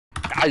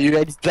Are you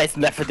ready to play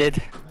some Left 4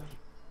 Dead?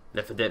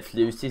 Left 4 Dead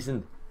flu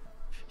season?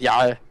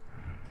 Yeah.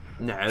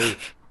 No.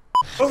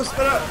 Oh, spit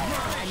up!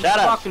 Shut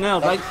up. Fucking hell,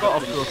 they got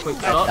off to a quick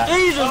start.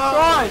 Jesus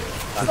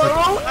Christ! They're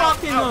all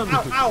fucking them!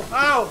 Ow,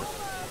 ow,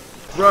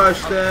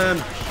 Rush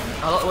them!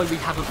 I like the way we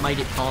haven't made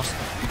it past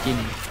the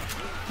beginning.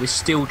 We're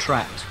still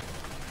trapped.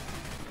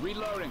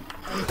 Reloading.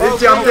 They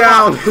jumped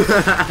down!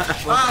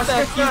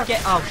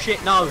 Oh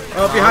shit, no.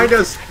 Oh, behind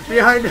us!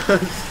 Behind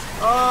us!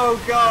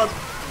 Oh god!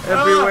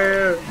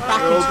 Everywhere!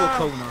 Back into a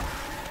corner.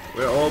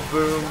 We're all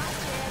boom.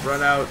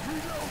 Run out.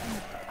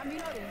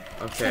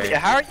 Okay. Yeah,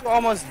 how are you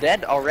almost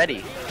dead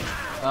already?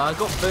 I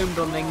got boomed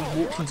on, then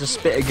walked into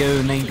spit goo,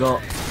 and then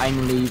got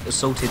anally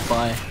assaulted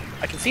by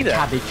I can see that.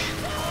 cabbage.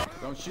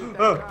 Don't shoot.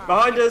 Oh,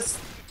 behind us!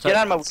 So Get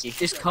out of my wiki.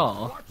 this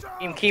car.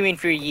 I'm keeping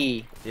for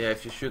ye. Yeah,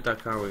 if you shoot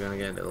that car, we're gonna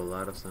get a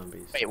lot of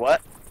zombies. Wait,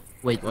 what?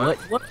 Wait, What?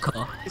 what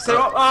car? You say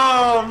what?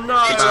 Oh no!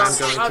 I'm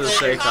going to the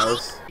safe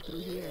house.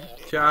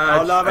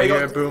 Charge! Oh, no, I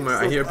hear a got- boomer.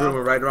 I hear a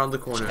boomer right around the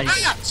corner.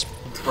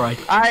 Right.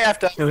 I have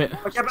to. Do it.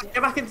 Get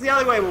back into the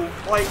alleyway, we'll,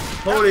 like...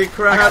 Holy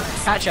crap!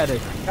 Catch at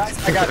it.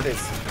 Guys, I got this.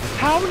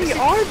 How many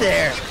are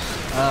there?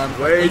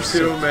 Way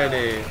too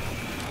many.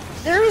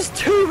 There is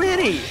too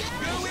many.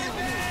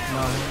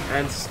 No.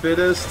 And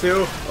spitters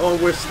too. Oh,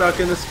 we're stuck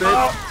in the spit.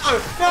 Oh,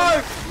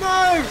 no!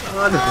 No!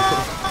 Oh no!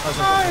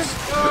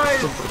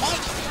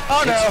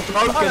 Oh no. It's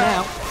broken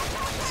out.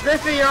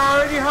 Smithy, you're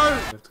already home!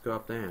 We have to go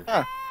up there.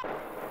 Huh.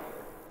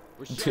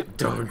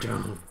 Don't.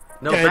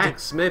 No, Dead. back,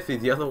 Smithy,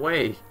 the other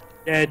way.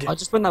 Dead. I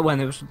just went that way and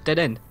there was a dead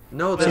end.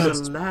 No, there's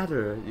a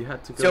ladder. You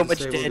had to So go much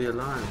disable dead. the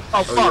alarm.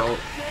 Oh,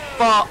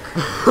 fuck.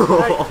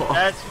 Fuck.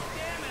 That's...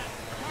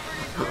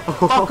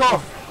 Fuck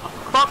off.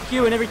 Fuck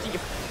you and everything.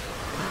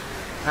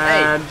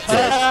 And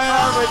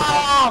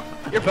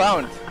You're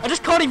boned. I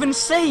just can't even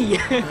see.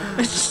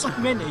 There's just so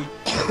many.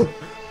 I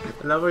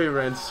love how you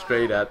ran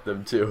straight at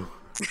them too.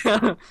 See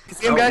them,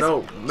 Oh guys?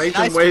 no, make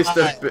Nice them waste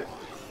try. their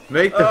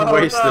make them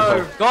waste no.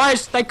 them.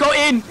 Guys, they got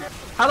in.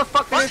 How the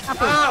fuck did this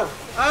happen? Ow!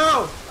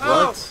 Ow!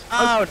 Ow! What?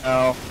 Oh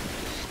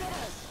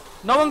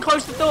no. No one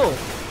closed the door.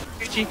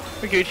 Gucci.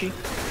 For Gucci.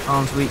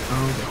 Arms weak,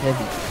 arms are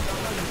heavy.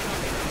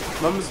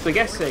 Mum's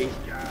spaghetti.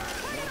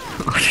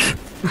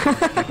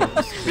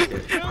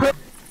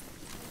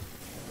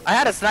 I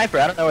had a sniper.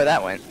 I don't know where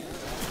that went.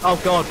 Oh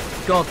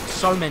god,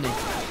 so many.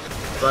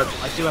 But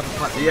I do have a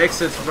platform. the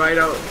exit's right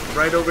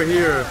over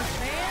here.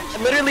 I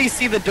literally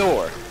see the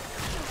door.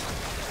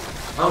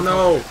 Oh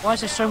no! Why is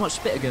there so much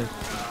spit ago?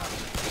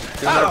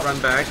 Do not run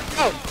back.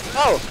 Oh.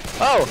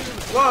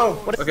 Whoa!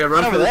 What is Okay,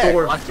 run over for the there?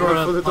 door. I threw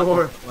Run for the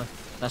door.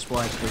 That's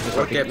why.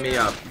 Or get me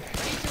up.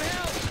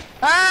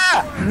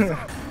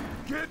 Ah!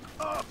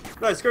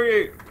 No, screw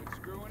you!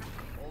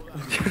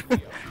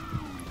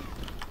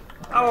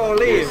 Oh,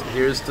 leave!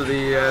 Here's to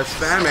the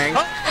spamming.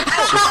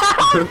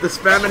 The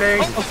spamming.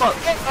 Oh fuck!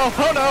 Oh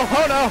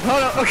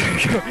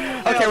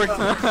no. Okay, we're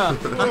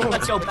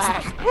That's your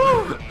back.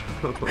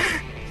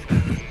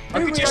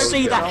 I could just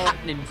see that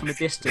happening from a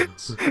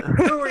distance.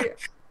 Hurry!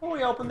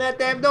 Hurry, open that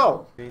damn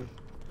door!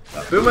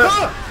 Boomer.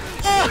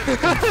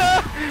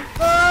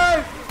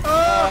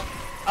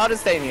 I'll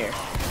just stay in here.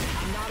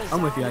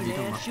 I'm with you, Andy.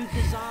 Don't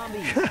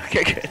worry.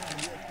 Okay, good.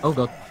 Oh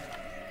god.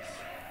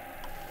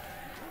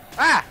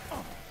 Ah!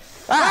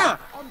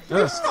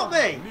 Stop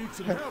me!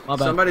 My bad.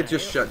 Somebody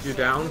just shut you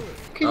down.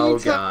 Can Oh you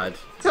tell- god.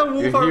 Tell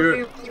You Wolf hear?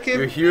 you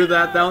You hear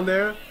that down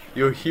there?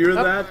 You hear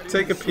that?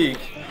 Take a peek.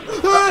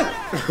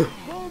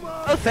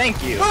 Oh,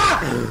 thank you.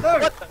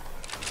 Oh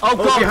Oh,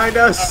 god! behind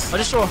us! I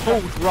just saw a whole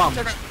drum.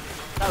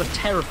 That was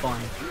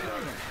terrifying.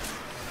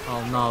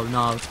 Oh no.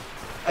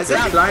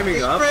 They're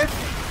climbing up.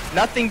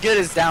 Nothing good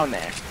is down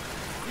there.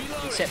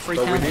 Except for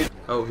But we cannon. need.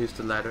 Oh, here's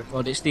the ladder.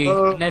 God, it's the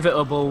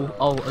inevitable.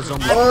 Oh, a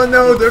zombie. Oh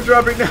no, they're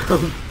dropping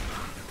down.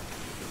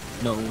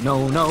 No.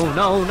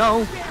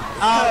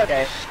 Oh,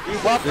 okay.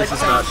 Well, This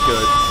is not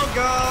good. Oh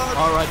god!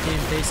 R.I.P. in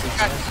pieces.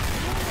 guys.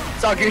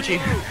 it's all Gucci.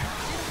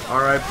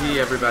 R.I.P.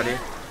 everybody.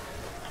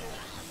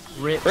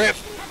 Rip.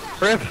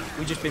 Rip.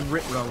 We just been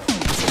rip rolled.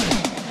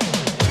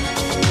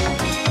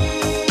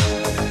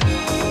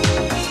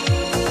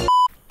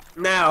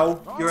 Now,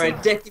 you're a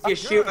dick if you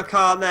shoot a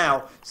car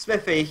now.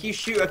 Smithy, if you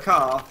shoot a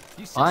car...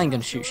 I ain't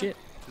gonna shoot shit.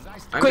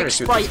 I'm gonna Quick,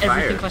 shoot spray this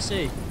everything fire. I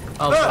see.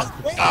 Oh, God.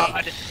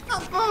 God.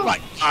 My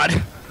God.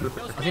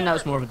 I think that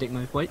was more of a dick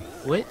move. Wait.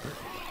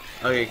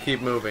 Okay,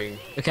 keep moving.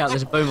 Look out,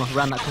 there's a boomer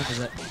around that corner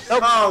there.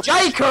 Oh,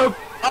 Jacob!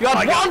 You my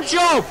had God. one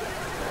job!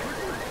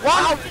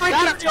 One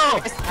freaking that's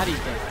job! nice. Addy's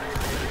dead.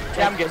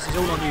 Yeah, I'm Jacob, good. this is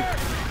all on you,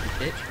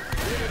 bitch.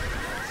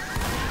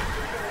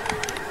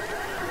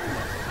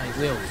 Hey,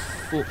 Will,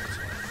 fucked.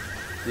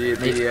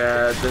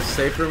 The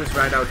safe room is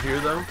right out here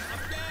though.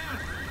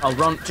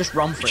 Oh, just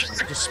run for it.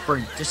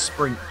 Just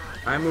sprint.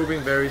 I'm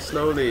moving very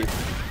slowly.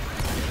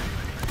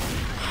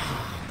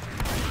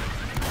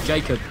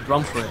 Jacob,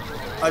 run for it.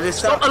 I just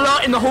Stop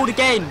alerting the horde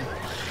again!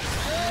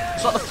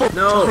 It's like the fourth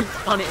No. time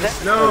I've done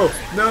it.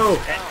 No.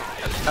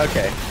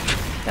 Okay.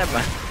 Never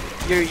mind.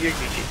 You're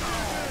Gucci.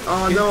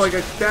 Oh no, I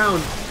got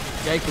down.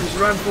 Jacob, Just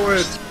run for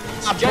it.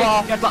 Jake, you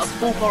had about a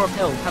full bar of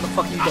health. How the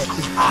fuck are you dead?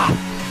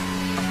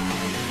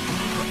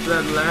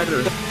 That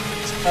ladder.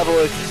 Level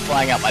is just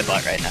flying out my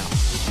butt right now.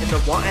 In the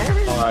what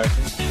area? Alright.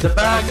 The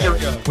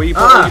bag. Were you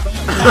Ah!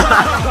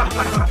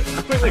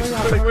 Quickly,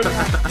 quickly, quickly.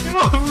 Come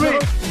on,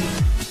 Rick!